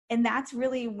And that's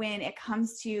really when it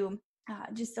comes to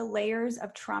just the layers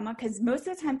of trauma, because most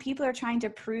of the time people are trying to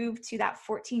prove to that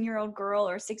 14-year-old girl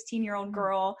or 16-year-old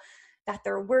girl that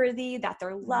they're worthy, that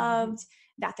they're loved,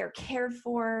 that they're cared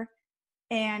for.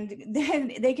 And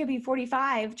then they could be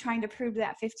 45 trying to prove to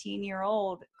that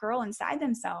 15-year-old girl inside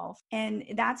themselves. And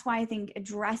that's why I think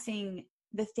addressing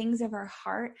the things of our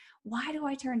heart. Why do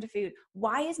I turn to food?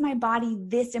 Why is my body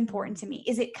this important to me?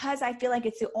 Is it because I feel like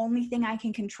it's the only thing I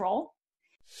can control?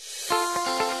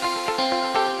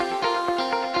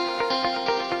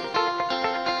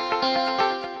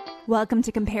 Welcome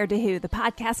to Compared to Who, the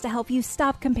podcast to help you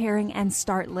stop comparing and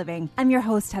start living. I'm your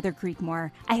host, Heather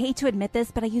Creekmore. I hate to admit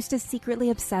this, but I used to secretly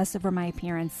obsess over my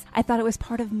appearance. I thought it was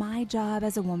part of my job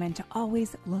as a woman to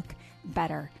always look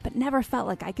better, but never felt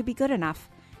like I could be good enough.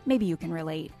 Maybe you can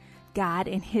relate. God,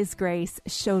 in His grace,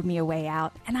 showed me a way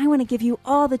out, and I want to give you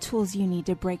all the tools you need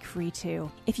to break free too.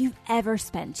 If you've ever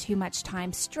spent too much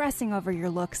time stressing over your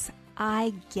looks,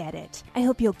 I get it. I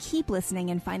hope you'll keep listening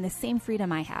and find the same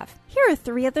freedom I have. Here are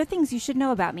 3 other things you should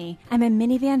know about me. I'm a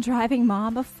minivan driving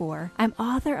mom of 4. I'm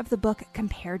author of the book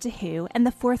Compared to Who and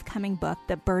the forthcoming book,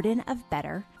 The Burden of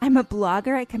Better. I'm a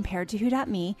blogger at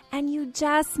comparedtowho.me, and you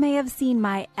just may have seen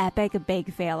my epic bake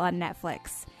fail on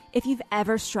Netflix. If you've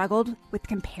ever struggled with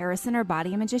comparison or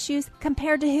body image issues,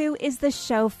 Compared to Who is the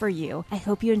show for you. I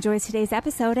hope you enjoy today's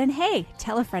episode, and hey,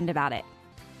 tell a friend about it.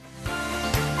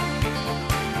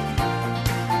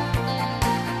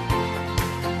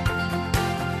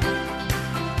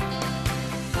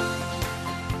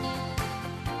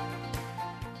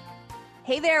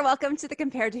 Hey there, welcome to the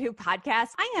Compared to Who podcast.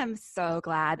 I am so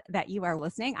glad that you are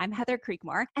listening. I'm Heather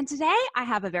Creekmore, and today I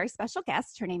have a very special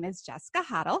guest. Her name is Jessica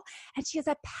Hottel, and she has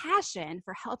a passion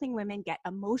for helping women get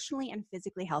emotionally and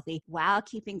physically healthy while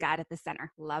keeping God at the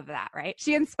center. Love that, right?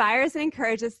 She inspires and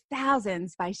encourages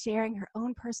thousands by sharing her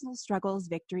own personal struggles,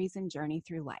 victories, and journey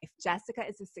through life. Jessica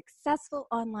is a successful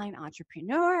online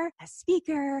entrepreneur, a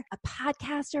speaker, a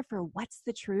podcaster for What's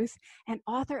the Truth, and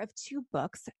author of 2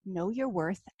 books, Know Your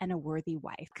Worth and A Worthy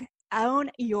Wife.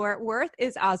 Own Your Worth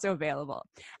is also available.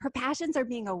 Her passions are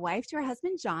being a wife to her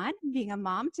husband, John, being a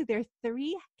mom to their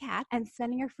 3 cats, and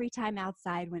spending her free time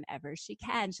outside whenever she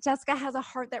can. Jessica has a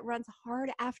heart that runs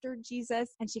hard after Jesus,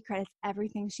 and she credits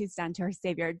everything she's done to her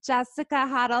Savior. Jessica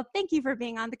Hottel, thank you for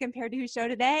being on the Compared to Who show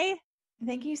today.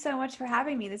 Thank you so much for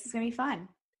having me. This is going to be fun.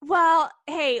 Well,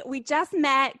 hey, we just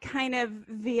met kind of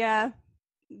via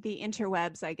the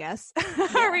interwebs, I guess,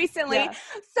 recently. Yeah.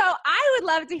 So I would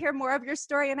love to hear more of your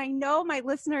story. And I know my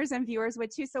listeners and viewers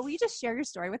would too. So will you just share your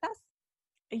story with us?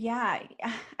 Yeah,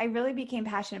 I really became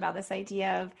passionate about this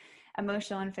idea of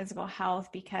emotional and physical health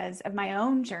because of my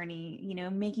own journey,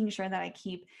 making sure that I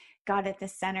keep God at the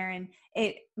center.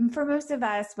 And for most of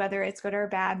us, whether it's good or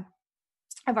bad,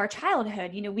 of our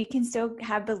childhood, we can still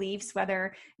have beliefs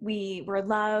whether we were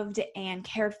loved and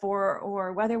cared for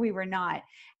or whether we were not.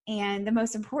 And the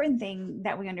most important thing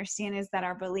that we understand is that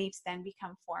our beliefs then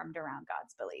become formed around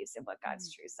God's beliefs and what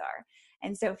God's truths are.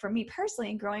 And so for me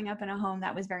personally, growing up in a home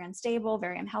that was very unstable,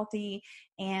 very unhealthy,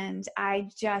 and I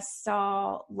just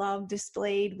saw love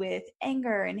displayed with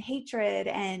anger and hatred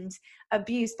and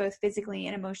abuse, both physically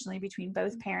and emotionally between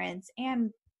both parents. And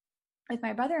with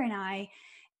my brother and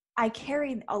I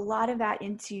carried a lot of that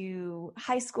into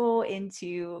high school,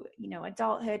 into,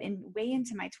 adulthood, and way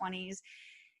into my 20s.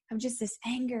 Of just this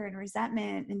anger and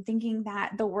resentment and thinking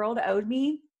that the world owed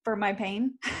me for my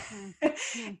pain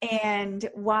and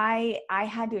why I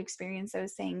had to experience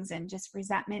those things, and just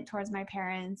resentment towards my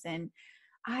parents. And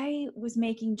I was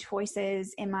making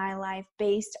choices in my life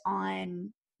based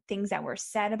on things that were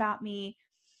said about me.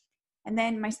 And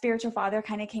then my spiritual father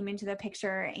kind of came into the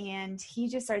picture, and he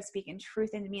just started speaking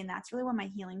truth into me. And that's really when my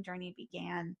healing journey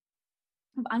began,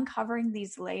 of uncovering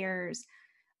these layers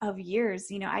of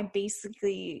years. I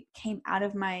basically came out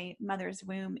of my mother's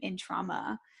womb in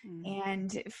trauma,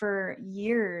 and for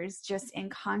years just in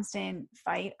constant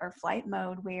fight or flight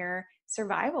mode, where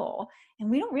survival. And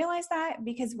we don't realize that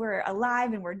because we're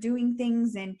alive and we're doing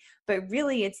things, but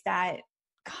really it's that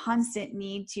constant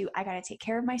need to, I got to take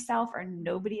care of myself or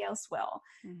nobody else will,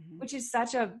 which is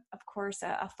such of course,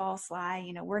 a false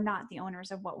lie. We're not the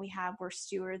owners of what we have. We're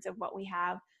stewards of what we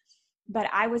have. But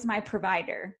I was my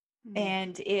provider.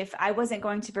 And if I wasn't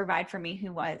going to provide for me,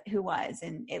 who was,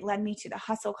 and it led me to the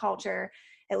hustle culture.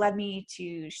 It led me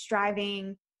to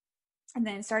striving, and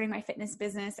then starting my fitness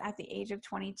business at the age of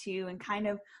 22, and kind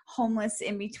of homeless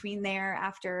in between there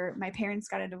after my parents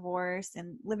got a divorce,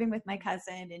 and living with my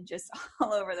cousin, and just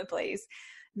all over the place,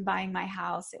 buying my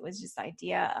house. It was just the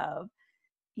idea of,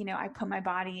 I put my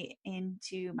body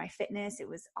into my fitness. It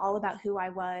was all about who I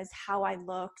was, how I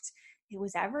looked. it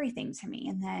was everything to me.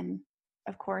 And then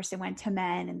of course it went to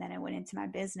men, and then it went into my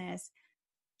business.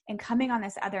 And coming on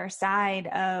this other side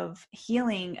of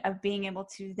healing, of being able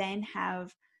to then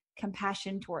have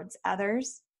compassion towards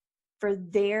others for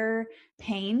their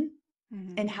pain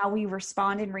and how we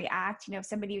respond and react. If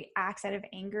somebody acts out of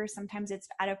anger, sometimes it's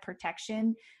out of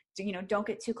protection. So, don't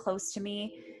get too close to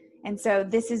me. And so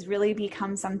this has really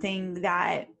become something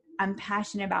that I'm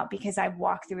passionate about because I've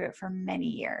walked through it for many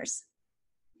years.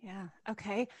 Yeah.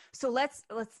 Okay. So let's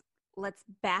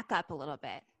back up a little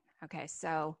bit. Okay.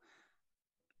 So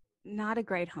not a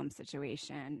great home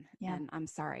situation. Yeah. And I'm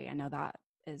sorry. I know that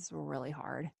is really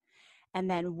hard. And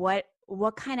then what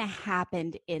kind of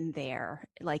happened in there,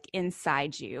 like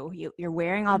inside you? You're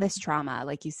wearing all this trauma,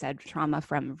 like you said, trauma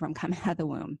from coming out of the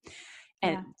womb.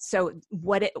 And so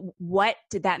what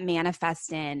did that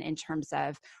manifest in terms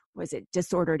of, was it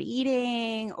disordered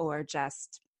eating or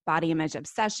just body image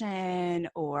obsession,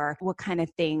 or what kind of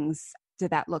things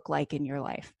did that look like in your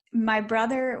life? My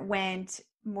brother went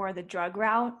more the drug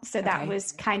route. So that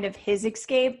was kind of his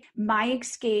escape. My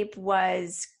escape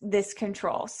was this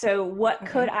control. So what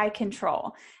could I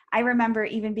control? I remember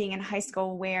even being in high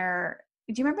school where,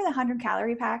 do you remember the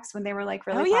 100-calorie packs when they were like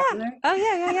really popular? Oh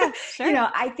yeah. Sure.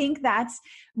 I think that's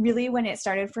really when it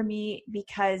started for me,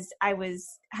 because I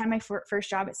had my first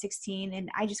job at 16 and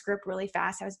I just grew up really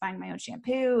fast. I was buying my own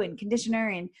shampoo and conditioner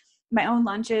and my own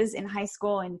lunches in high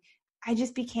school. And I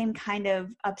just became kind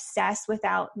of obsessed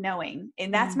without knowing.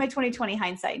 And that's my 2020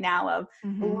 hindsight now of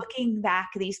looking back,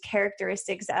 these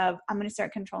characteristics of, I'm going to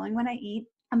start controlling when I eat.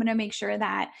 I'm going to make sure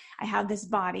that I have this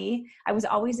body. I was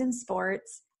always in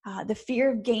sports. The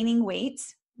fear of gaining weight,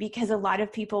 because a lot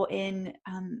of people in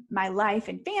my life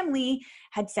and family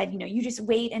had said, you just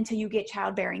wait until you get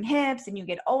childbearing hips and you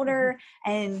get older,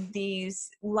 and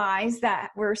these lies that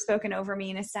were spoken over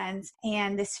me in a sense,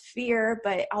 and this fear,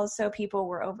 but also people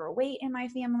were overweight in my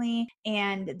family.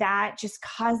 And that just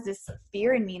caused this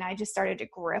fear in me. And I just started to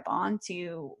grip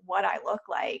onto what I look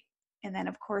like. And then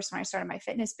of course, when I started my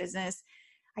fitness business,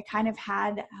 I kind of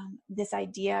had this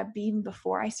idea even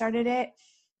before I started it.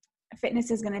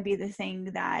 Fitness is going to be the thing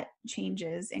that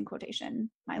changes, in quotation,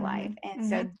 my life. And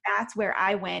so that's where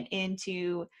I went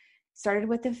into, started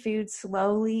with the food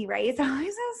slowly, right? It's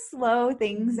always those slow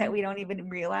things that we don't even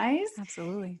realize.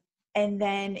 Absolutely. And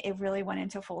then it really went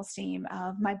into full steam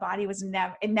of my body was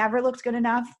never looked good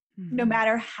enough, no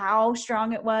matter how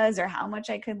strong it was or how much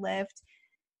I could lift.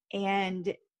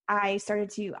 And I started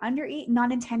to undereat,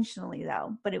 not intentionally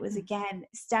though, but it was again,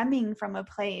 stemming from a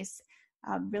place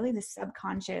really the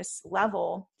subconscious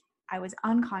level. I was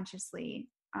unconsciously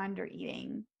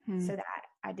under-eating so that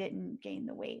I didn't gain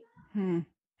the weight.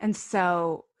 And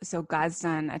so God's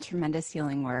done a tremendous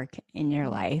healing work in your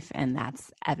life, and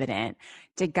that's evident.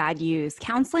 Did God use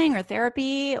counseling or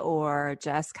therapy, or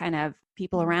just kind of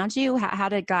people around you? How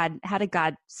did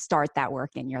God start that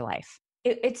work in your life?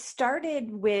 It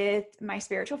started with my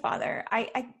spiritual father.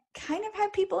 I kind of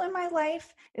had people in my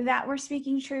life that were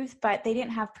speaking truth, but they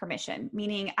didn't have permission,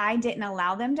 meaning I didn't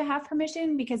allow them to have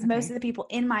permission, because most of the people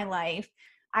in my life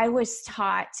I was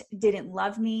taught didn't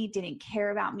love me, didn't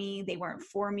care about me. They weren't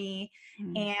for me.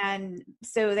 And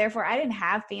so therefore I didn't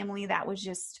have family that was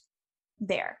just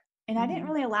there. And I didn't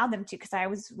really allow them to, because I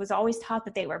was always taught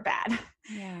that they were bad.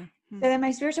 Yeah. So then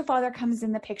my spiritual father comes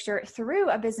in the picture through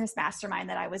a business mastermind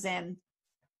that I was in.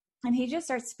 And he just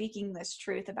starts speaking this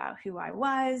truth about who I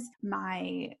was,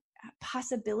 my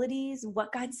possibilities,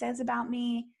 what God says about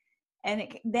me. And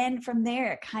then from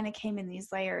there, it kind of came in these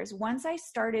layers. Once I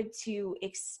started to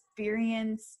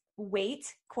experience weight,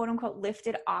 quote unquote,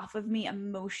 lifted off of me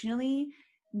emotionally,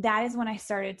 that is when I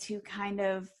started to kind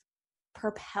of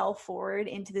propel forward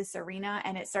into this arena.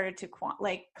 And it started to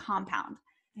compound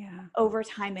over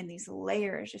time, and these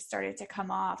layers just started to come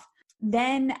off.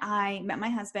 Then I met my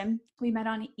husband. We met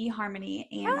on eHarmony,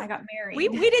 and I got married. We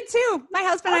did too. My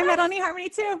husband and I met on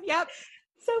eHarmony too. Yep.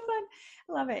 So fun.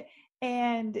 I love it.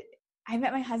 And I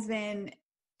met my husband,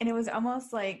 and it was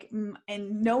almost like,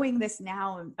 and knowing this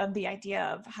now of the idea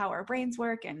of how our brains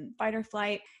work and fight or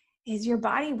flight, is your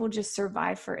body will just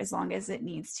survive for as long as it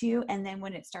needs to. And then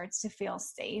when it starts to feel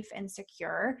safe and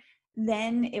secure,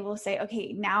 then it will say,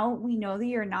 okay, now we know that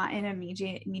you're not in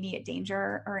immediate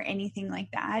danger or anything like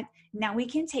that. Now we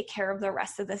can take care of the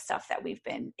rest of the stuff that we've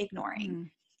been ignoring.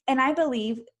 And I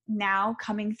believe now,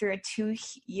 coming through a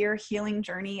 2-year healing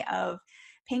journey of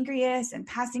pancreas and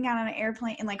passing out on an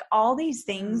airplane and like all these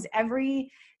things,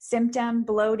 every symptom,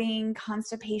 bloating,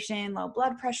 constipation, low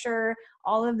blood pressure,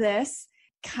 all of this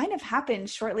kind of happened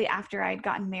shortly after I'd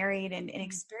gotten married and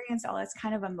experienced all this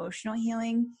kind of emotional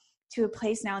healing. to a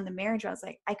place now in the marriage where I was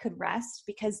like, I could rest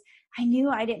because I knew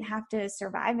I didn't have to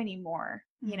survive anymore,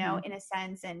 you know, in a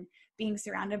sense, and being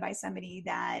surrounded by somebody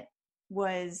that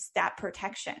was that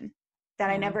protection that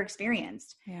I never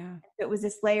experienced. Yeah. It was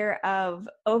this layer of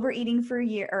overeating for a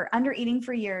year or undereating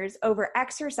for years, over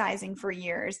exercising for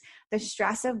years, the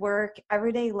stress of work,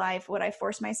 everyday life, what I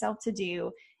forced myself to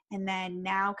do. And then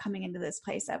now coming into this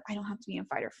place of I don't have to be in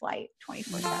fight or flight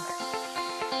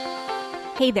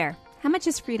 24/7. Hey there. How much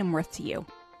is freedom worth to you?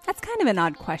 That's kind of an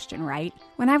odd question, right?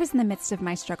 When I was in the midst of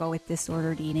my struggle with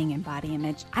disordered eating and body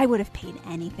image, I would have paid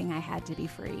anything I had to be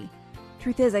free.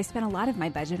 Truth is, I spent a lot of my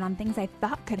budget on things I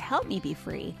thought could help me be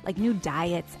free, like new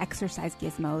diets, exercise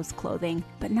gizmos, clothing,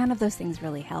 but none of those things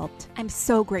really helped. I'm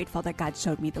so grateful that God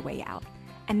showed me the way out.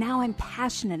 And now I'm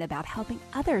passionate about helping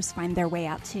others find their way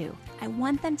out too. I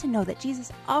want them to know that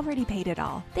Jesus already paid it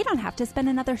all. They don't have to spend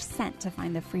another cent to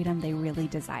find the freedom they really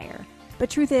desire. But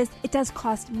truth is, it does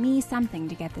cost me something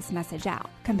to get this message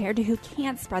out, compared to who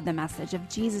can't spread the message of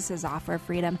Jesus' offer of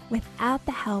freedom without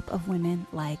the help of women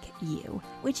like you.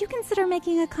 Would you consider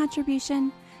making a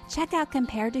contribution? Check out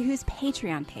Compared to Who's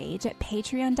Patreon page at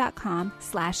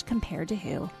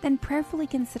patreon.com/comparedtowho. Then prayerfully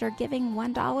consider giving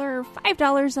 $1 or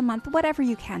 $5 a month, whatever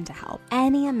you can to help.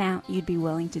 Any amount you'd be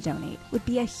willing to donate would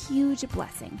be a huge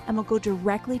blessing and will go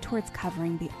directly towards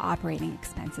covering the operating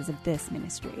expenses of this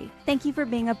ministry. Thank you for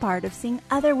being a part of seeing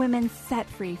other women set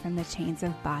free from the chains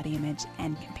of body image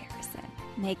and comparison.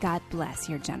 May God bless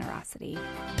your generosity.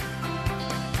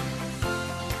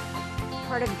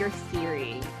 Part of your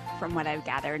theory, from what I've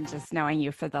gathered, just knowing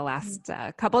you for the last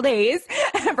couple days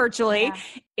virtually,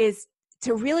 is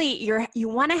to really, you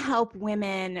want to help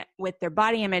women with their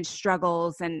body image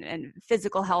struggles and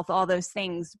physical health, all those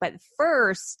things. But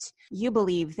first, you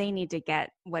believe they need to get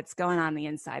what's going on the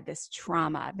inside, this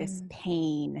trauma, this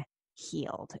pain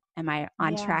healed. Am I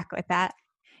on track with that?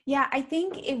 Yeah, I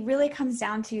think it really comes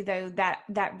down to, though,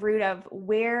 that root of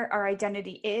where our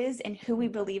identity is and who we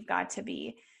believe God to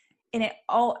be. And it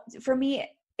all, for me,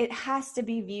 it has to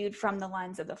be viewed from the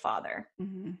lens of the Father,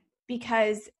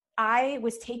 because I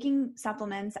was taking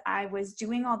supplements, I was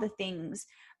doing all the things,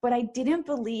 but I didn't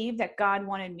believe that God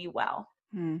wanted me well.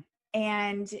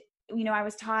 And, you know, I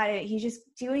was taught he's just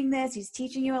doing this, he's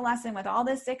teaching you a lesson with all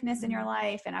this sickness in your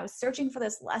life. And I was searching for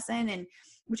this lesson, and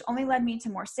which only led me to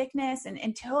more sickness. And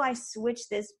until I switched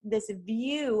this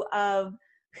view of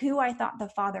who I thought the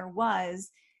Father was,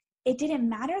 it didn't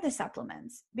matter the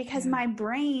supplements, because my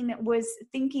brain was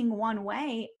thinking one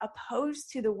way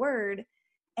opposed to the word,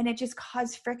 and it just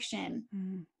caused friction.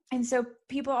 And so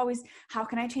people always, how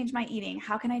can I change my eating?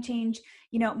 How can I change,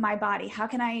 you know, my body? How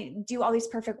can I do all these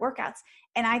perfect workouts?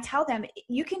 And I tell them,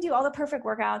 you can do all the perfect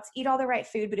workouts, eat all the right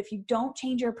food, but if you don't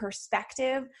change your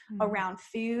perspective around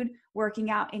food, working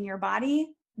out in your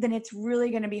body, then it's really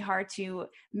going to be hard to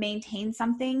maintain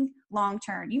something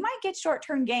long-term. You might get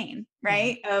short-term gain,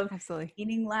 right? Of absolutely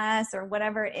eating less or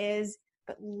whatever it is,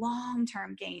 but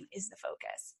long-term gain is the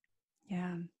focus.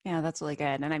 Yeah, that's really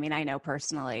good. And I mean, I know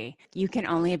personally, you can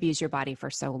only abuse your body for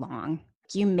so long.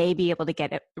 You may be able to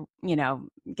get it, you know,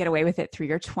 get away with it through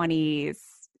your 20s,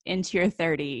 into your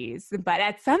 30s, but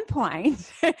at some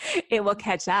point it will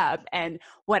catch up. And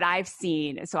what I've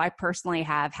seen, so I personally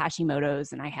have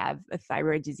Hashimoto's, and I have a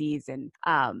thyroid disease, and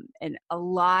a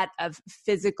lot of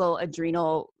physical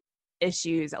adrenal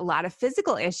issues, a lot of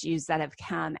physical issues that have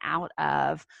come out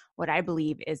of what I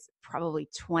believe is probably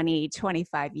 20,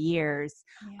 25 years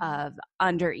of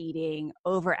under eating,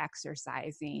 over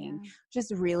exercising,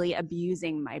 just really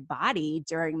abusing my body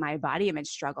during my body image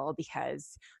struggle,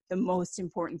 because the most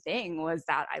important thing was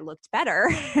that I looked better.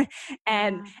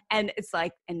 and it's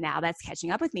like, and now that's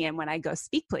catching up with me. And when I go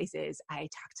speak places, I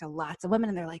talk to lots of women,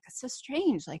 and they're like, it's so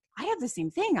strange. Like, I have the same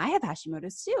thing. I have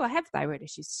Hashimoto's too. I have thyroid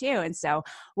issues too. And so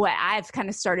what I've kind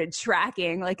of started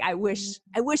tracking, like, I wish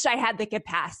I had the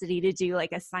capacity to do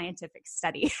like a scientific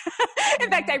study. In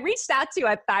fact, I reached out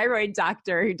to a thyroid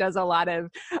doctor who does a lot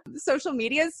of social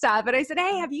media stuff. And I said,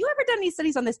 hey, have you ever done any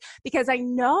studies on this? Because I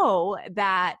know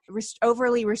that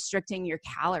overly restricting your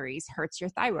calories hurts your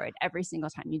thyroid every single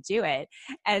time you do it.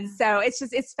 And so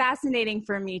it's fascinating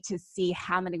for me to see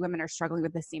how many women are struggling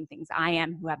with the same things I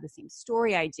am, who have the same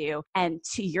story I do. And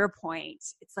to your point,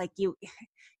 it's like you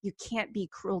can't be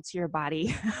cruel to your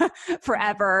body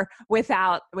forever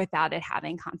without it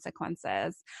having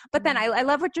consequences. But then I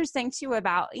love what you're saying too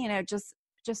about, you know, just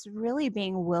just really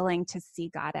being willing to see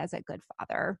God as a good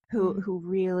father who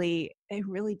really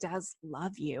does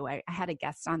love you. I had a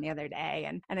guest on the other day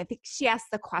and I think she asked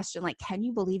the question, like, can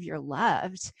you believe you're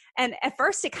loved? And at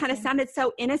first it kind of sounded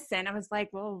so innocent. I was like,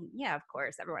 well, yeah, of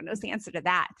course, everyone knows the answer to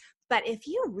that. But if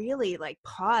you really like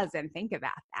pause and think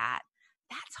about that,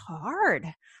 that's hard.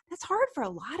 That's hard for a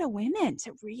lot of women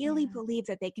to really believe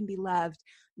that they can be loved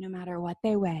no matter what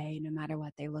they weigh, no matter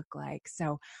what they look like.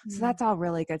 So that's all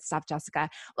really good stuff, Jessica.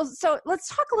 Well, so let's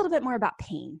talk a little bit more about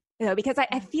pain, because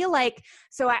I feel like,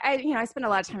 so I spend a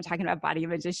lot of time talking about body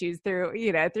image issues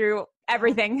through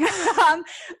everything.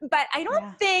 But I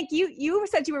don't think you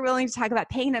said you were willing to talk about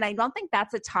pain. And I don't think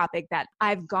that's a topic that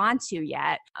I've gone to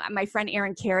yet. My friend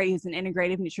Erin Carey, who's an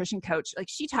integrative nutrition coach, like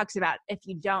she talks about if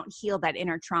you don't heal that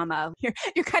inner trauma,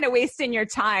 you're kind of wasting your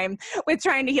time with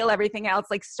trying to heal everything else.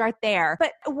 Like start there.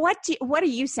 But what are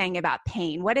you saying about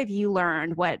pain? What have you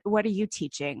learned? What are you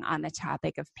teaching on the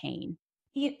topic of pain?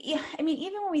 Yeah, I mean,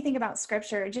 even when we think about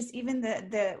scripture, just even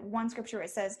the one scripture where it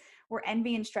says, where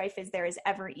envy and strife is, there is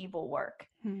ever evil work.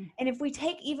 And if we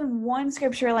take even one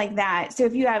scripture like that, so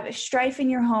if you have strife in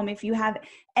your home, if you have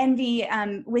envy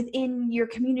within your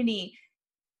community,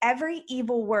 every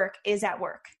evil work is at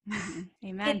work.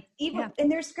 Amen.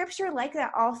 And there's scripture like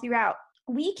that all throughout.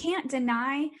 We can't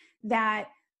deny that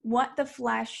what the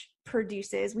flesh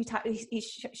produces. He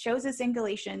shows us in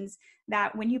Galatians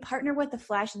that when you partner with the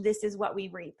flesh, this is what we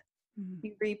reap.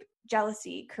 We reap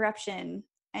jealousy, corruption,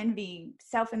 envy,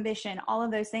 self-ambition, all of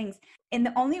those things. And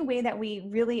the only way that we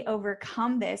really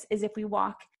overcome this is if we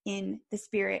walk in the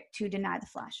spirit to deny the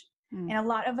flesh. And a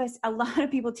lot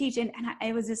of people teach, and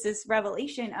it was just this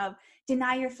revelation of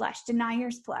deny your flesh, deny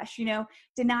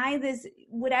this,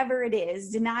 whatever it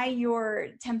is, deny your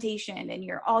temptation and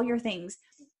all your things.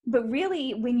 But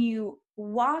really, when you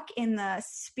walk in the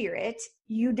spirit,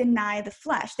 you deny the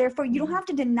flesh. Therefore, you don't have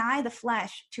to deny the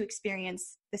flesh to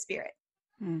experience the spirit.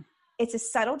 It's a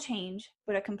subtle change,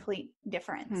 but a complete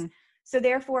difference. So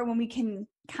therefore, when we can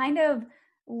kind of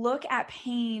look at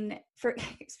pain, for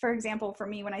example, for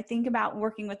me, when I think about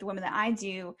working with the women that I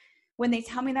do, when they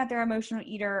tell me that they're an emotional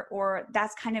eater or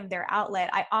that's kind of their outlet,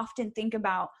 I often think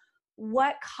about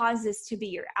what causes to be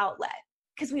your outlet.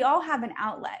 Because we all have an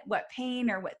outlet. What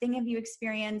pain or what thing have you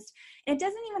experienced? And it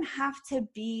doesn't even have to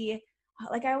be,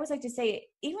 like I always like to say,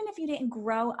 even if you didn't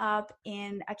grow up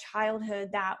in a childhood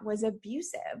that was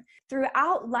abusive,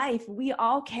 throughout life, we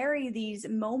all carry these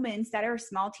moments that are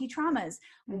small t traumas,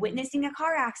 witnessing a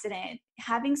car accident,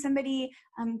 having somebody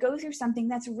go through something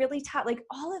that's really tough. Like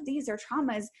all of these are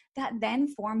traumas that then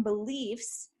form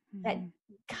beliefs that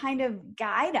kind of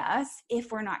guide us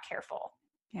if we're not careful.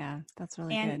 Yeah, that's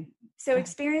really good. So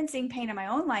experiencing pain in my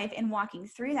own life and walking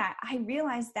through that, I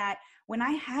realized that when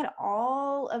I had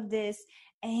all of this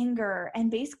anger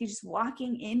and basically just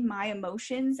walking in my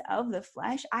emotions of the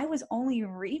flesh, I was only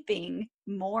reaping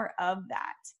more of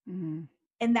that.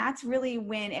 And that's really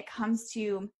when it comes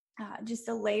to just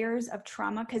the layers of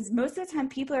trauma, because most of the time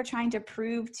people are trying to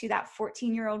prove to that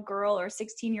 14-year-old girl or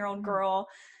 16-year-old girl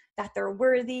that they're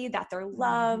worthy, that they're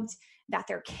loved, that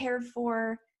they're cared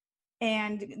for.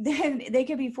 And then they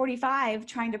could be 45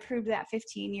 trying to prove to that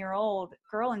 15-year-old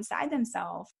girl inside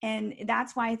themselves. And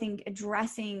that's why I think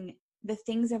addressing the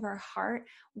things of our heart.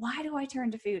 Why do I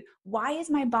turn to food? Why is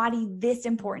my body this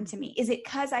important to me? Is it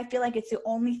because I feel like it's the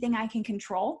only thing I can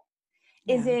control?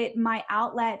 Is it my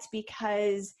outlet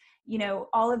because,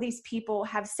 all of these people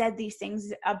have said these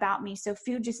things about me? So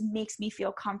food just makes me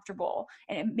feel comfortable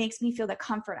and it makes me feel the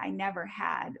comfort I never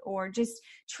had, or just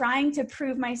trying to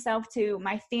prove myself to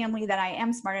my family that I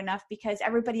am smart enough because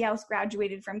everybody else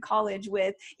graduated from college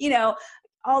with,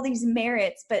 all these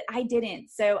merits, but I didn't.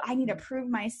 So I need to prove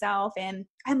myself, and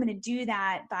I'm going to do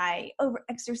that by over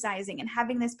exercising and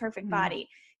having this perfect body.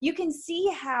 You can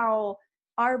see how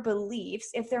our beliefs,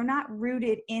 if they're not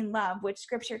rooted in love, which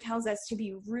scripture tells us to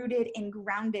be rooted and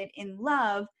grounded in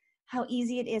love, how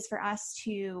easy it is for us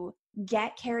to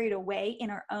get carried away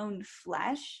in our own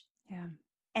flesh.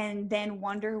 And then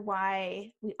wonder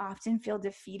why we often feel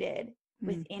defeated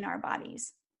within our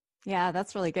bodies. Yeah,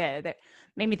 that's really good. It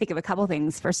made me think of a couple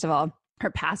things. First of all, her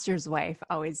pastor's wife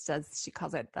always does, she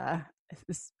calls it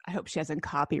I hope she hasn't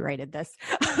copyrighted this.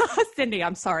 Cindy,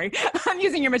 I'm sorry. I'm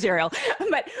using your material,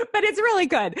 but it's really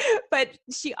good. But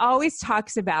she always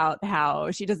talks about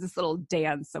how she does this little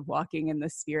dance of walking in the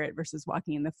spirit versus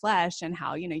walking in the flesh, and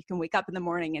how, you can wake up in the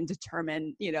morning and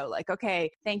determine, okay,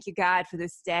 thank you, God, for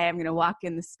this day. I'm going to walk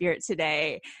in the spirit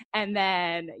today. And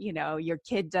then, your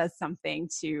kid does something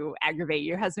to aggravate you.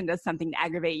 Your husband does something to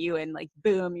aggravate you. And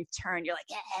boom, you're like,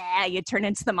 yeah, you turn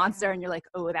into the monster and you're like,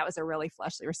 oh, that was a really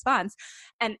fleshly response.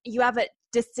 And you have a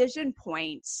decision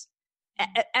point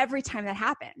every time that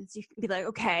happens. You can be like,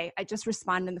 okay, I just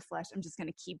responded in the flesh. I'm just going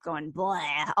to keep going blah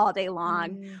all day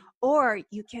long. Or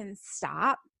you can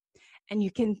stop and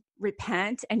you can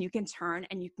repent and you can turn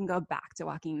and you can go back to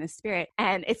walking in the Spirit.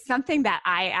 And it's something that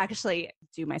I actually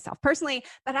do myself personally,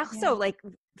 but also like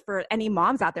for any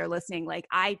moms out there listening, like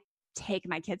I take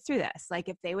my kids through this. Like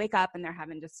if they wake up and they're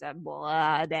having just a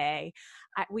blah day,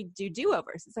 we do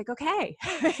do-overs. It's like, okay,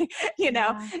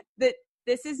 that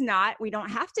this is not, we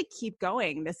don't have to keep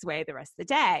going this way the rest of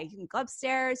the day. You can go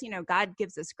upstairs, God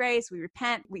gives us grace. We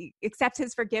repent, we accept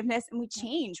his forgiveness, and we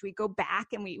change. We go back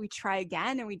and we try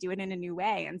again, and we do it in a new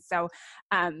way. And so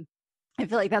I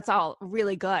feel like that's all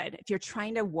really good. If you're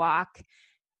trying to walk,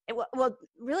 well,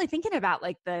 really thinking about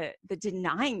like the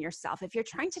denying yourself. If you're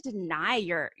trying to deny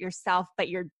yourself, but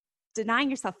you're denying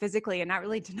yourself physically and not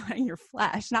really denying your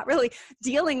flesh, not really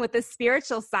dealing with the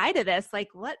spiritual side of this, like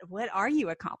what are you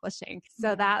accomplishing?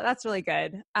 So that's really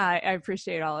good. I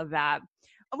appreciate all of that.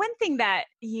 One thing that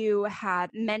you had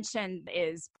mentioned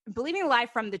is believing a lie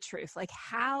from the truth. Like,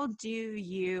 how do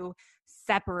you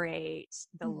separate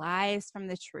the lies from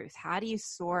the truth? How do you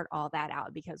sort all that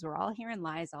out? Because we're all hearing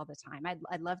lies all the time.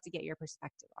 I'd love to get your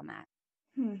perspective on that.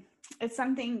 It's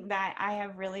something that I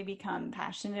have really become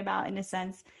passionate about, in a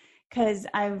sense, because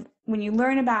when you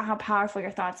learn about how powerful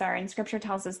your thoughts are, and scripture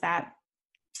tells us that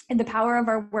in the power of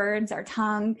our words, our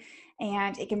tongue,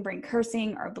 and it can bring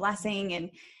cursing or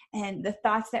blessing, and the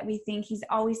thoughts that we think, he's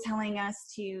always telling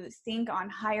us to think on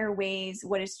higher ways,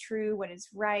 what is true, what is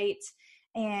right.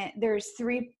 And there's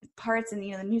 3 parts in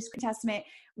the New Testament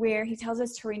where he tells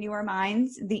us to renew our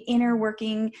minds, the inner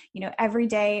working, every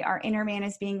day our inner man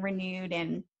is being renewed,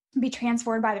 and be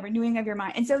transformed by the renewing of your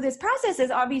mind. And so this process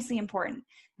is obviously important,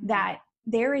 that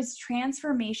there is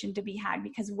transformation to be had,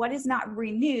 because what is not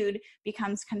renewed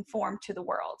becomes conformed to the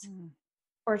world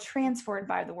or transformed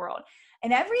by the world.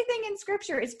 And everything in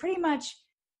scripture is pretty much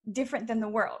different than the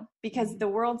world, because the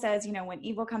world says, when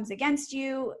evil comes against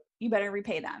you, you better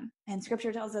repay them. And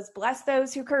scripture tells us, bless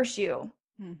those who curse you.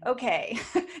 Okay.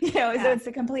 So it's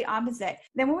the complete opposite.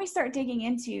 Then when we start digging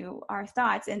into our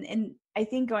thoughts, and I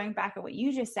think going back at what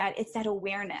you just said, it's that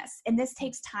awareness. And this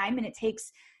takes time and it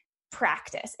takes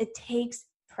practice. It takes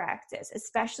practice,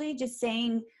 especially just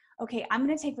saying, okay, I'm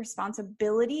going to take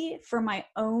responsibility for my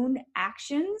own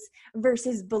actions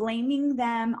versus blaming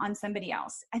them on somebody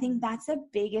else. I think that's the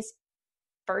biggest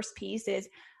first piece is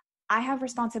I have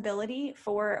responsibility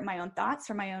for my own thoughts,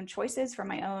 for my own choices, for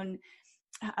my own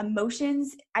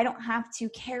emotions. I don't have to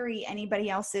carry anybody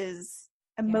else's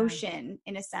emotion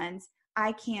in a sense.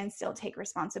 I can still take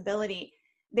responsibility.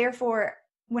 Therefore,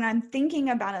 when I'm thinking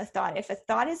about a thought, if a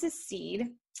thought is a seed,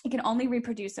 it can only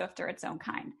reproduce after its own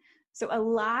kind. So a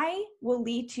lie will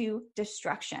lead to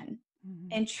destruction,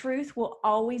 and truth will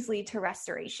always lead to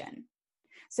restoration.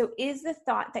 So is the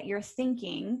thought that you're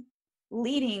thinking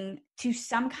leading to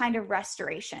some kind of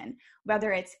restoration,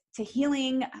 whether it's to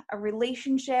healing, a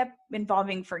relationship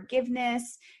involving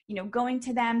forgiveness, going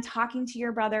to them, talking to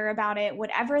your brother about it,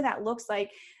 whatever that looks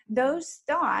like, those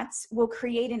thoughts will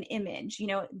create an image.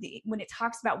 When it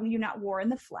talks about we do not war in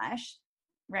the flesh,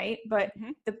 right? But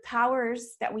the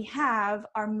powers that we have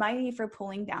are mighty for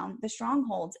pulling down the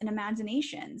strongholds and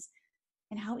imaginations.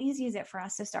 And how easy is it for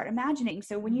us to start imagining?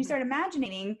 So when you start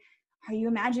imagining, are you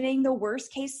imagining the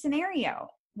worst case scenario,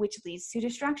 which leads to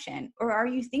destruction? Or are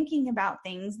you thinking about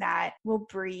things that will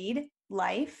breed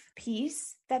life,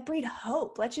 peace, that breed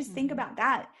hope? Let's just think about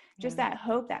that. Just that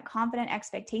hope, that confident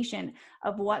expectation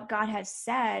of what God has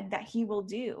said that he will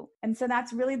do. And so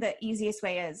that's really the easiest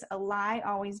way, is a lie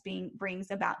always brings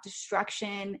about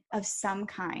destruction of some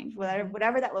kind,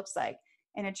 whatever that looks like.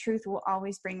 And a truth will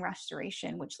always bring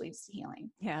restoration, which leads to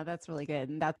healing. Yeah, that's really good.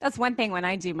 And that's one thing when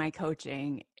I do my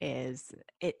coaching is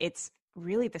it's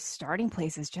really the starting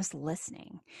place is just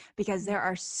listening, because there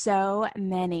are so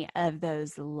many of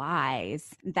those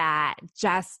lies that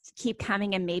just keep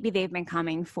coming, and maybe they've been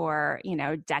coming for,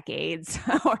 decades,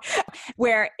 or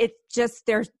where it's just,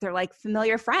 they're like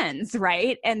familiar friends,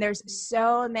 right? And there's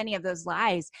so many of those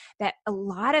lies that a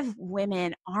lot of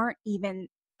women aren't even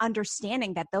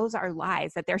understanding that those are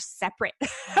lies, that they're separate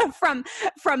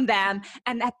from them,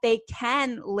 and that they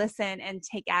can listen and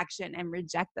take action and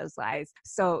reject those lies.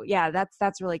 So yeah,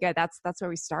 that's really good. That's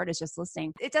where we start, is just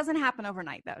listening. It doesn't happen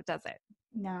overnight though, does it?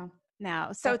 No.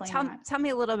 So tell me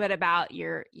a little bit about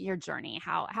your journey,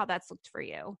 how that's looked for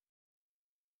you.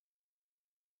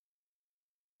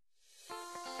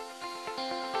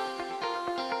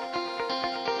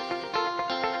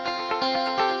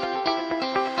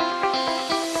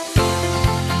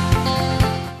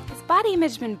 body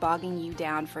image been bogging you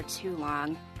down for too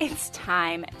long? It's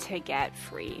time to get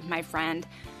free, my friend.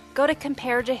 Go to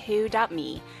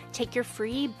comparetowho.me, take your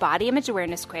free body image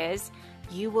awareness quiz.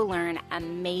 You will learn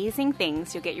amazing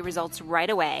things. You'll get your results right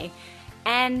away.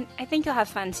 And I think you'll have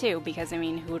fun too, because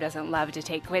who doesn't love to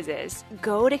take quizzes?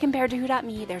 Go to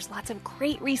comparetowho.me. There's lots of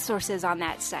great resources on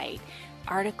that site.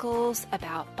 Articles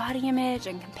about body image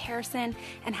and comparison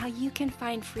and how you can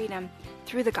find freedom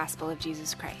through the gospel of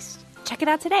Jesus Christ. Check it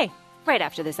out today, right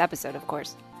after this episode, of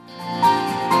course.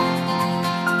 I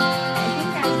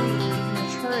think as we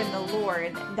mature in the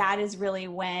Lord, that is really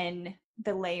when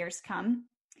the layers come.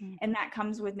 And that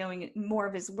comes with knowing more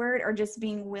of his word, or just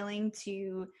being willing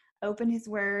to open his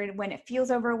word when it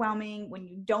feels overwhelming, when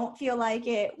you don't feel like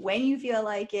it, when you feel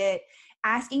like it,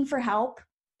 asking for help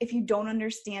if you don't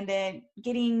understand it,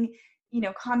 getting,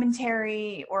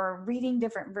 commentary or reading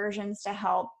different versions to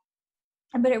help.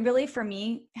 But it really, for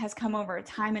me, has come over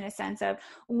time in a sense of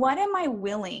what am I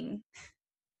willing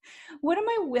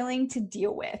to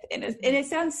deal with? And it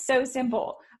sounds so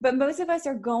simple, but most of us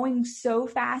are going so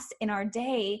fast in our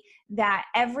day that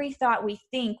every thought we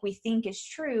think is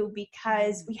true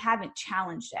because we haven't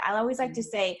challenged it. I always like to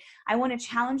say, I want to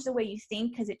challenge the way you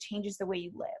think because it changes the way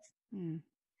you live.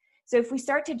 So if we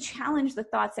start to challenge the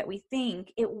thoughts that we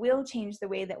think, it will change the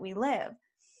way that we live.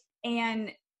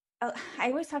 And I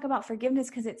always talk about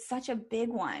forgiveness because it's such a big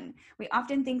one. We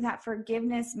often think that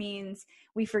forgiveness means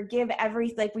we forgive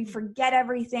we forget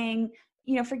everything.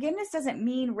 Forgiveness doesn't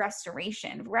mean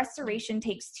restoration. Restoration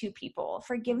takes two people.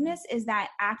 Forgiveness is that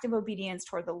act of obedience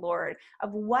toward the Lord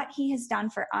of what he has done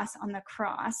for us on the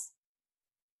cross.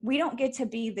 We don't get to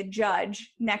be the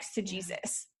judge next to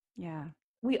Jesus. Yeah.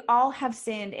 We all have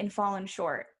sinned and fallen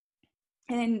short.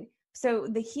 And so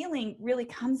the healing really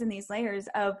comes in these layers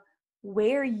of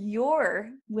where you're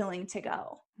willing to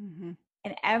go. Mm-hmm.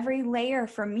 And every layer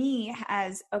for me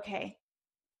has, okay,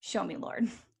 show me, Lord.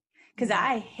 Because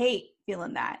I hate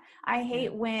feeling that. I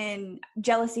hate when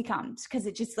jealousy comes, because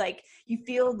it's just like you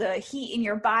feel the heat in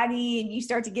your body and you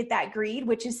start to get that greed,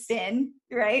 which is sin,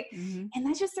 right? Mm-hmm. And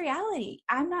that's just the reality.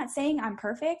 I'm not saying I'm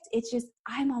perfect. It's just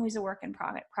I'm always a work in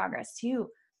progress too.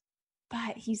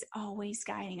 But he's always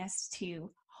guiding us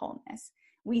to wholeness.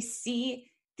 We see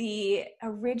the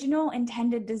original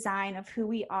intended design of who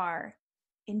we are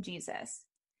in Jesus.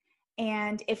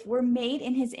 And if we're made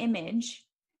in his image,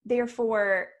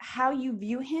 therefore, how you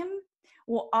view him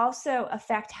will also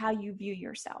affect how you view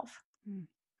yourself.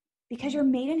 Because you're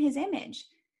made in his image.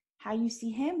 How you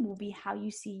see him will be how you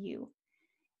see you.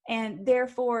 And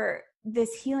therefore,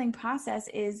 this healing process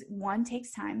is, one,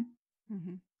 takes time.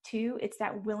 Mm-hmm. Two, it's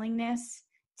that willingness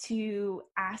to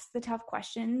ask the tough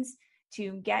questions,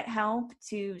 to get help,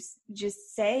 to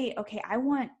just say, okay, I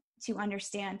want to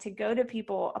understand, to go to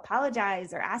people,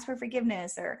 apologize or ask for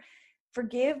forgiveness or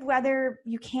forgive whether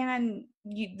you can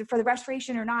for the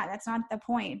restoration or not. That's not the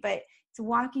point, but it's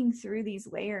walking through these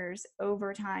layers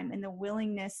over time and the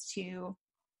willingness to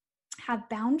have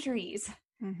boundaries.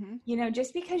 Mm-hmm.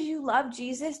 Just because you love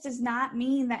Jesus does not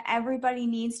mean that everybody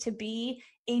needs to be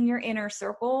in your inner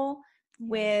circle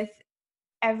with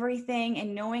everything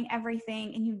and knowing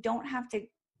everything. And you don't have to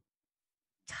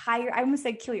I almost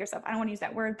said kill yourself. I don't want to use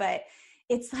that word, but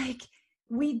it's like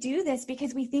we do this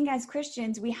because we think as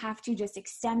Christians, we have to just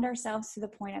extend ourselves to the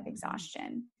point of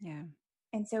exhaustion. Yeah.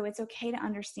 And so it's okay to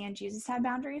understand Jesus had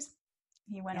boundaries.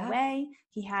 He went away.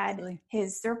 He had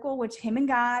his circle, which him and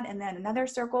God, and then another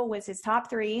circle was his top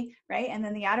three, right? And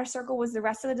then the outer circle was the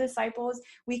rest of the disciples.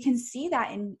 We can see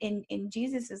that in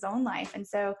Jesus's own life. And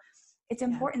so it's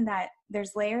important that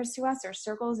there's layers to us or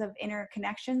circles of inner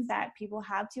connections that people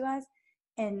have to us,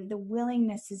 and the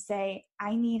willingness to say,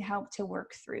 I need help to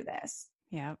work through this.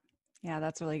 Yeah. Yeah,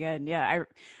 that's really good. Yeah.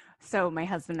 So my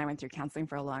husband and I went through counseling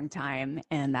for a long time,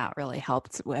 and that really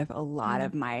helped with a lot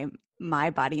of my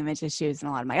body image issues and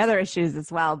a lot of my other issues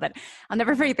as well. But I'll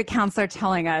never forget the counselor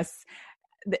telling us,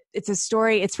 it's a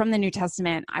story. It's from the New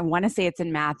Testament. I want to say it's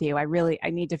in Matthew. I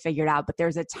need to figure it out. But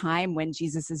there's a time when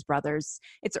Jesus's brothers,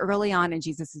 it's early on in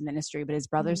Jesus's ministry, but his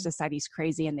brothers decide he's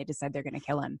crazy and they decide they're going to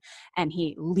kill him. And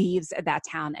he leaves that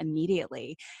town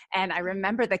immediately. And I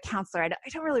remember the counselor, I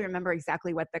don't really remember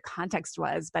exactly what the context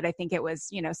was, but I think it was,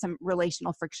 some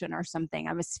relational friction or something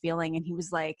I was feeling. And he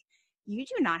was like, you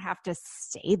do not have to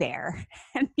stay there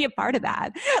and be a part of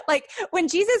that. Like when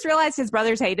Jesus realized his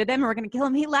brothers hated him and were going to kill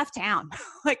him, he left town.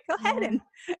 Like, go ahead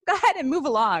and move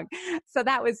along. So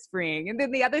that was freeing. And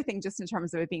then the other thing, just in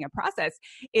terms of it being a process,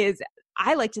 is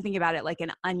I like to think about it like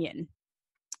an onion,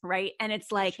 right? And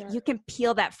it's like, you can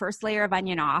peel that first layer of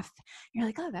onion off. You're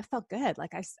like, oh, that felt good.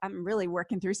 Like I'm really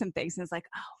working through some things. And it's like,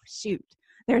 oh, shoot.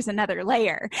 there's another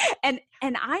layer. And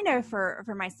I know for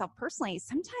myself personally,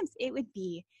 sometimes it would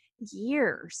be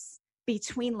years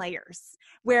between layers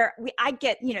where I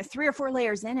get, 3 or 4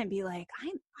 layers in and be like,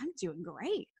 I'm doing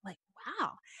great. Like,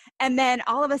 wow. And then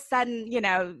all of a sudden,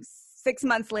 6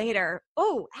 months later,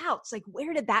 oh, ouch. Like,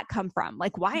 where did that come from?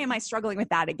 Like, why am I struggling with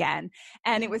that again?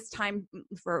 And it was time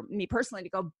for me personally to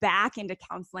go back into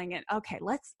counseling and, okay,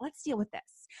 let's deal with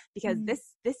this, because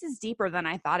this is deeper than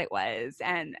I thought it was.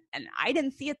 And I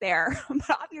didn't see it there,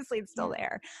 but obviously it's still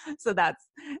there. So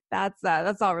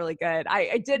that's all really good.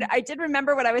 I did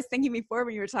remember what I was thinking before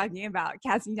when you were talking about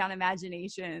casting down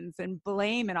imaginations and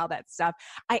blame and all that stuff.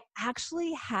 I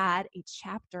actually had a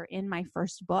chapter in my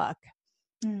first book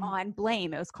on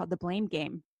blame. It was called The Blame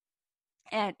Game.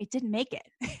 And it didn't make it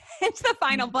into the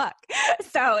final book.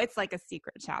 So it's like a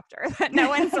secret chapter that no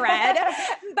one's read.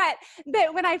 But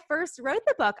when I first wrote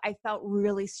the book, I felt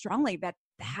really strongly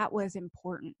that was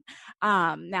important.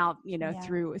 Now,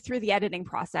 through the editing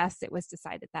process, it was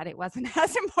decided that it wasn't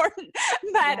as important.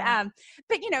 But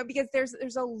because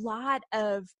there's a lot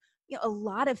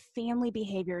of family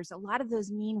behaviors, a lot of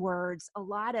those mean words, a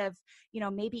lot of,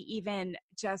 maybe even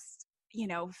just,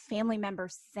 family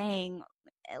members saying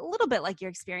a little bit like your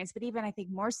experience, but even I think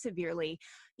more severely,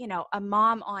 a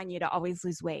mom on you to always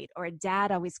lose weight, or a dad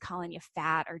always calling you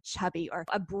fat or chubby, or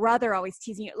a brother always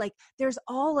teasing you. Like, there's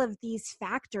all of these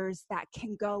factors that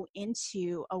can go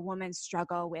into a woman's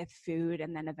struggle with food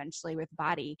and then eventually with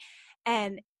body.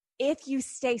 And if you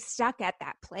stay stuck at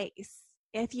that place,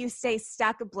 if you stay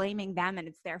stuck blaming them and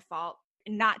it's their fault,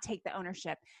 and not take the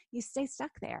ownership, you stay stuck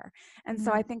there. And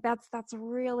so I think that's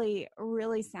really,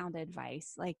 really sound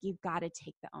advice. Like, you've got to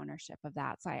take the ownership of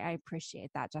that. So I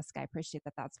appreciate that, Jessica. I appreciate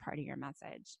that that's part of your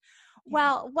message. Yeah.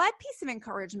 Well, what piece of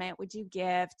encouragement would you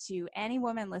give to any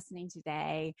woman listening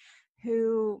today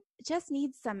who just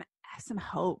needs some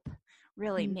hope?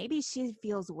 Really, maybe she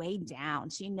feels weighed down.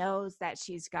 She knows that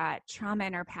she's got trauma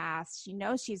in her past. She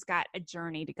knows she's got a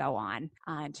journey to go on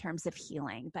in terms of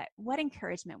healing. But what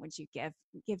encouragement would you give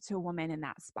to a woman in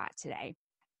that spot today?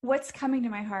 What's coming to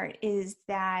my heart is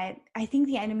that I think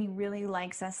the enemy really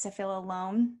likes us to feel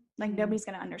alone. Like nobody's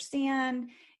going to understand.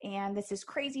 And this is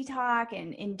crazy talk.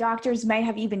 And doctors might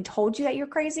have even told you that you're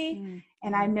crazy.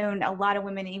 And I've known a lot of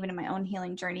women, even in my own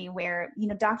healing journey, where,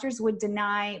 doctors would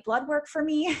deny blood work for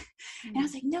me. And I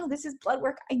was like, no, this is blood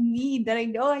work I need, that I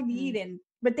know I need.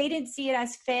 But they didn't see it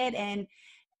as fit. And,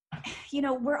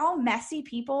 we're all messy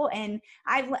people. And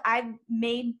I've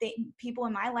made people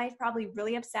in my life probably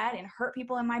really upset and hurt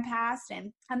people in my past.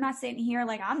 And I'm not sitting here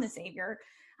like I'm the savior.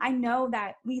 I know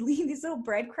that we leave these little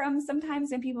breadcrumbs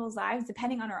sometimes in people's lives,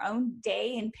 depending on our own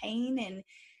day and pain.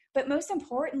 But most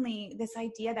importantly, this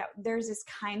idea that there's this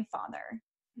kind father,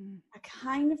 a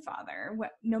kind father,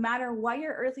 no matter what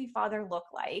your earthly father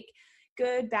looked like,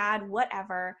 good, bad,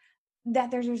 whatever,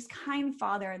 that there's this kind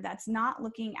father that's not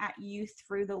looking at you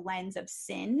through the lens of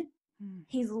sin.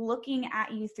 He's looking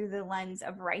at you through the lens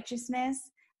of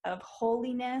righteousness, of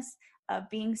holiness, of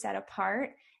being set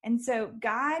apart. And so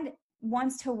God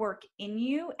wants to work in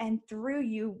you and through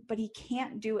you, but he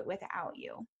can't do it without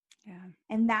you. Yeah.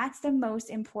 And that's the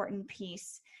most important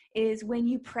piece, is when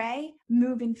you pray,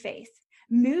 move in faith.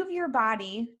 Move your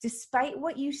body despite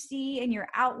what you see in your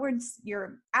outward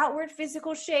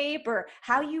physical shape or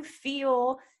how you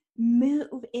feel.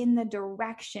 Move in the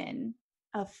direction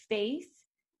of faith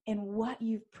in what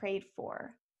you've prayed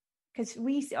for. Because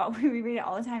we read it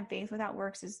all the time, faith without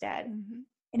works is dead.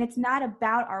 And it's not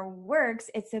about our works.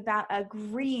 It's about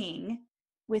agreeing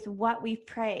with what we've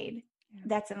prayed.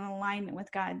 That's in alignment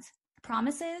with God's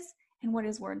promises and what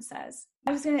his word says.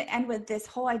 I was going to end with this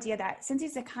whole idea that since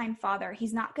he's a kind father,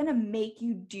 he's not going to make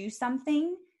you do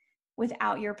something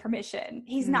without your permission.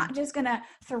 He's not just going to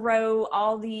throw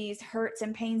all these hurts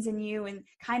and pains in you and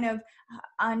kind of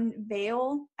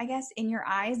unveil, I guess, in your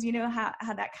eyes,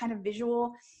 how that kind of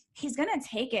visual. He's going to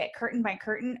take it curtain by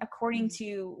curtain according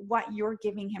to what you're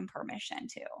giving him permission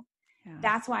to. Yeah.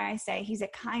 That's why I say he's a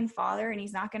kind father and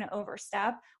he's not going to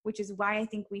overstep, which is why I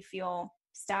think we feel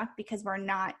stuck, because we're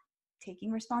not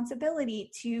taking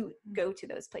responsibility to go to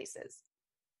those places.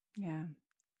 Yeah,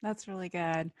 that's really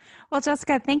good. Well,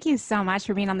 Jessica, thank you so much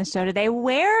for being on the show today.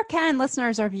 Where can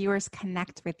listeners or viewers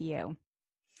connect with you?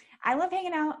 I love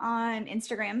hanging out on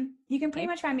Instagram. You can pretty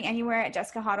much find me anywhere at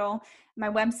Jessica Hottle. My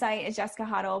website is Jessica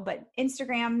Hottle, but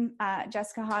Instagram,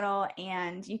 Jessica Hottle.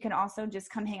 And you can also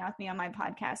just come hang out with me on my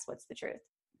podcast, What's the Truth?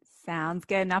 Sounds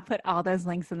good. And I'll put all those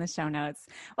links in the show notes.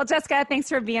 Well, Jessica, thanks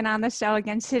for being on the show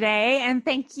again today. And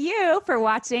thank you for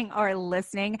watching or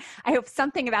listening. I hope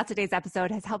something about today's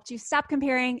episode has helped you stop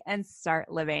comparing and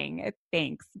start living.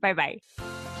 Thanks. Bye-bye.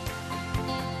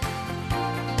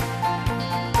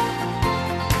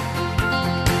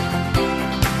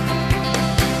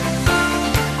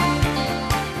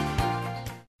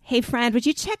 Hey friend, would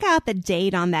you check out the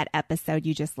date on that episode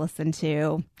you just listened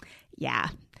to? Yeah,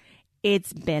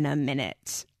 it's been a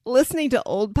minute. Listening to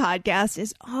old podcasts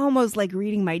is almost like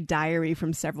reading my diary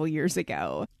from several years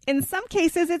ago. In some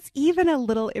cases, it's even a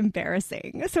little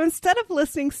embarrassing. So instead of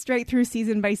listening straight through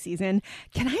season by season,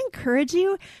 can I encourage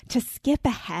you to skip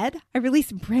ahead? I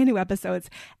release brand new episodes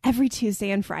every Tuesday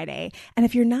and Friday. And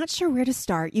if you're not sure where to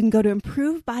start, you can go to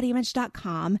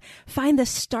improvedbodyimage.com, find the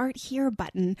Start Here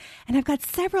button, and I've got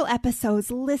several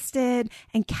episodes listed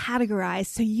and categorized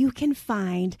so you can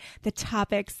find the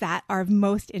topics that are of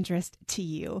most interest to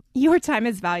you. Your time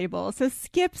is valuable, so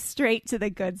skip straight to the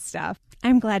good stuff.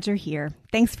 I'm glad you're here.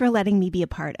 Thanks for letting me be a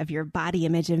part of your body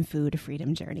image and food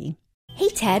freedom journey. Hey,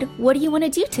 Ted, what do you want to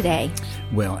do today?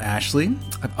 Well, Ashley,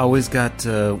 I've always got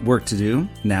work to do,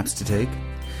 naps to take,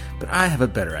 but I have a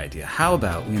better idea. How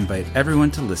about we invite everyone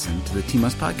to listen to the Team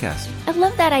Us podcast? I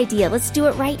love that idea. Let's do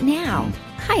it right now.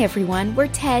 Hi, everyone. We're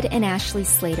Ted and Ashley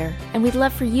Slater, and we'd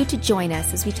love for you to join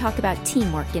us as we talk about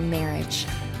teamwork in marriage.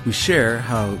 We share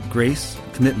how grace,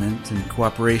 commitment, and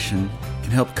cooperation can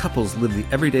help couples live the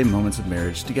everyday moments of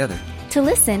marriage together. To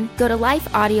listen, go to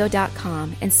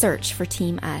lifeaudio.com and search for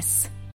Team Us.